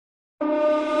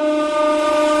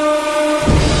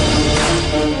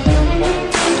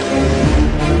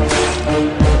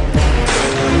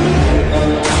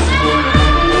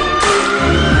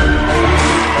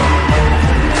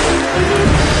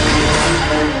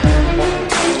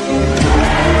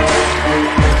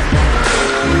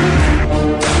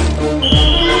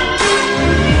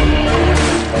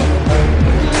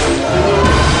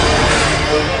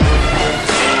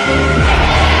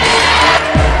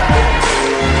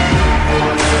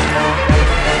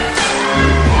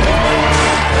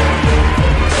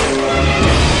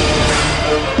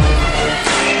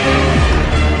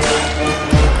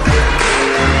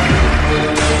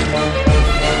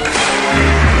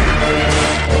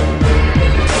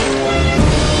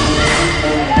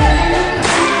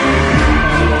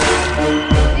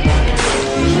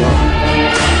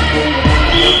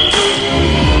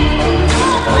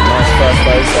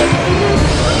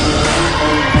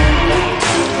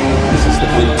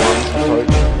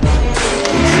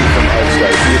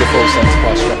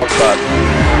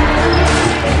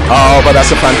Oh, but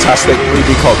that's a fantastic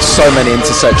Ruby Cox. So many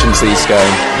intersections this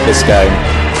game.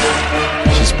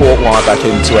 She's brought wide back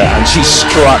into it, and she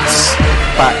struts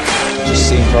back.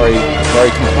 Just seemed very, very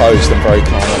composed and very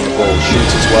calm on the ball.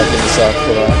 Shooters working the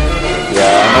circle there. Yeah,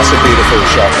 and that's a beautiful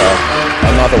shot there.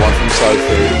 Another one from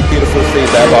Sophie. Beautiful feed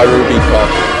there by Ruby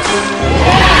Cox.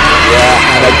 Yeah,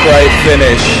 and a great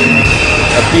finish.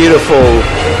 A beautiful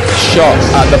shot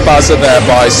at the buzzer there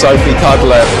by Sophie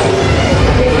Cudlip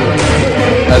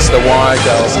as the Y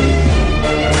girls.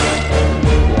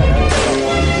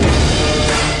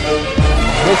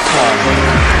 This one,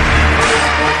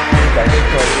 they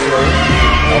go through,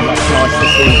 and that's nice to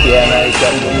see DNA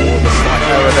getting the ball. The slight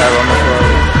error there on the throw.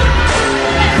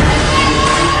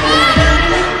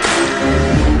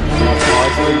 That's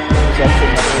nicely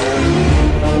presenting that ball.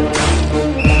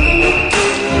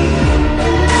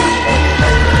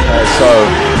 Okay, so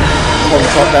on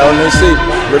top there, and you'll see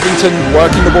Rivington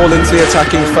working the ball into the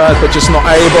attacking third, but just not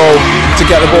able to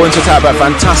get the ball into attack. But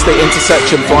fantastic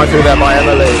interception, flying through there by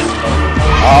Emily.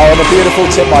 Oh, and a beautiful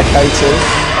tip by Katie.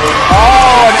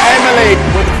 Oh, and Emily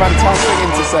with a fantastic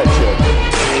interception.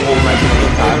 Ball making an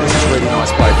impact. This is really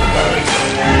nice play from Barry.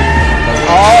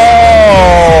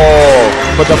 Oh,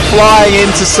 but the flying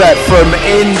intercept from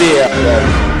India.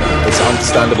 It's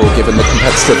understandable given the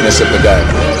competitiveness of the game.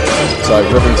 So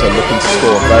Rivington looking to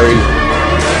score very.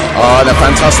 Oh, and a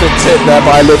fantastic tip there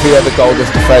by Olivia, the goal of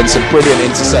defence, a brilliant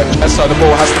interception. So the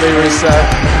ball has to be reset.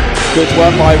 Good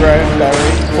work by Berry,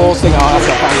 forcing out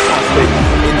a fantastic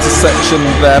interception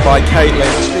there by Caitlin.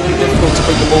 Extremely difficult to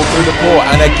bring the ball through the court,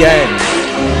 and again,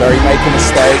 Berry make a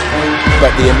mistake,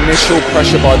 but the initial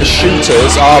pressure by the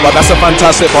shooters, but that's a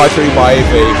fantastic buy-through by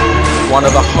Evie. One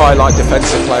of the highlight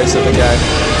defensive plays of the game.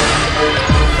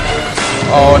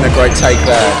 Oh, and a great take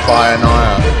there by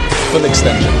Anaya. Full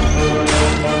extension.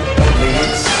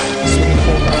 Leeds swinging the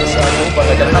ball down the circle, but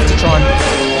they're going to have to try and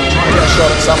get a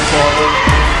shot at some point.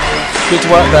 Good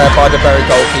work there by the Berry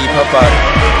goalkeeper, but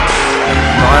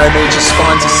Naomi just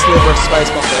finds a sliver of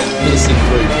space, but then piercing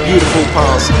through. Beautiful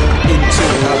pass into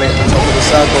Ali at the top of the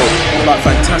circle. But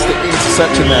fantastic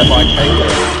interception there by Caitlin.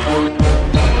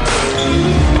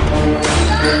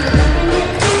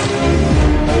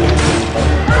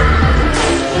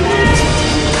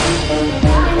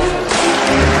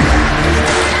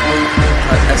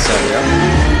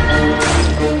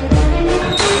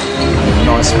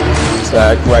 Nice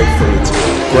there, great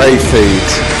feed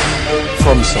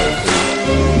from Sophie.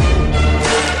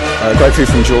 Great feed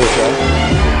from Georgia,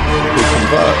 who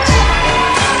converts.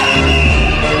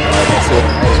 That's it.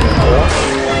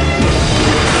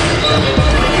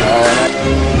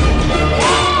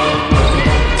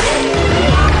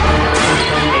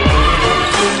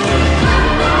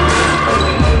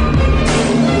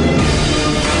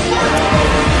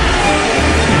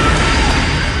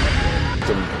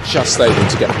 Just able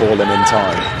to get the ball in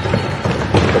time,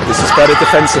 but this is better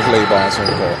defensively by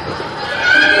Azoncourt.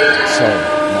 So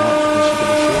now is she going to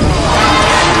shoot?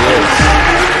 She is,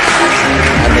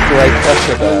 and the great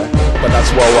pressure there, but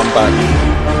that's well won back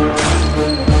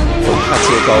from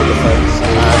Hattie, goal defence.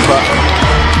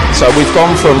 So we've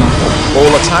gone from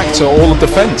all attack to all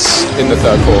defence in the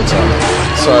third quarter.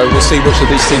 So we'll see which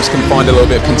of these teams can find a little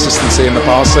bit of consistency in the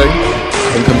passing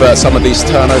and convert some of these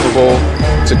turnover ball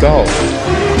to goal.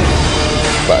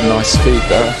 But a nice feed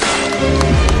there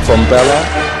from Bella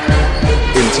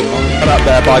into up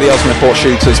there by the Osmond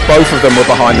shooters. Both of them were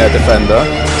behind their defender.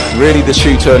 Really the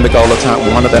shooter and the goal attack,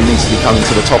 one of them needs to be coming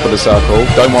to the top of the circle.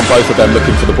 Don't want both of them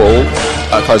looking for the ball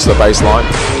close to the baseline.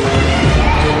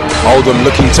 Oldham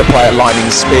looking to play at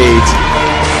lightning speed,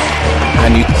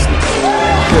 and you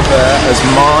there as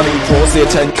Marnie draws the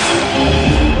attention.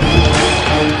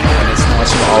 And it's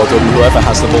nice from Oldham. Whoever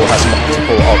has the ball has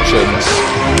multiple options.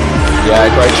 Yeah,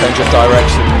 great change of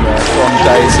direction from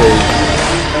Daisy.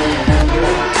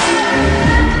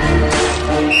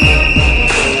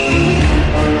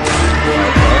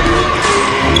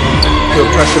 Good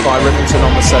pressure by Rivington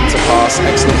on the centre pass.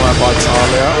 Excellent work by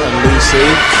Talia and Lucy.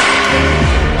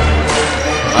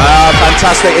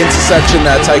 Fantastic interception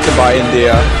there taken by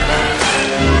India.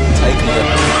 Taking a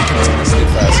fantastic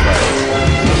first phase.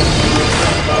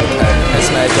 Okay,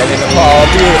 Esme again in the ball.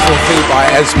 Beautiful feed by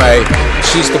Esme.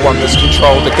 She's the one that's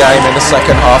controlled the game in the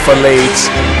second half for Leeds.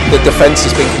 The defence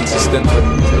has been consistent.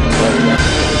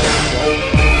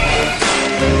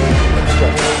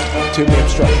 Too many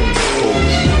obstructions.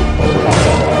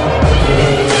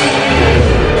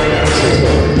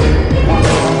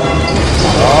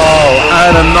 Oh,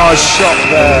 and a nice shot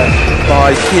there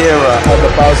by Kira at the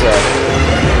buzzer.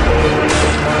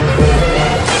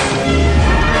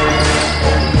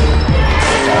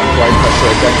 And great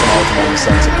pressure again from Oldham on the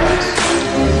centre.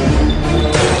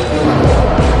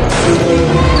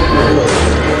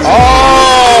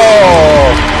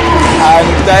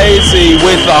 busy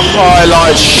with the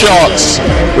highlight shots,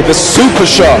 with the super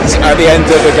shots at the end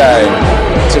of the game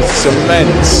to cement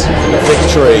the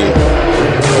victory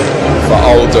for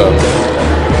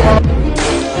Oldham.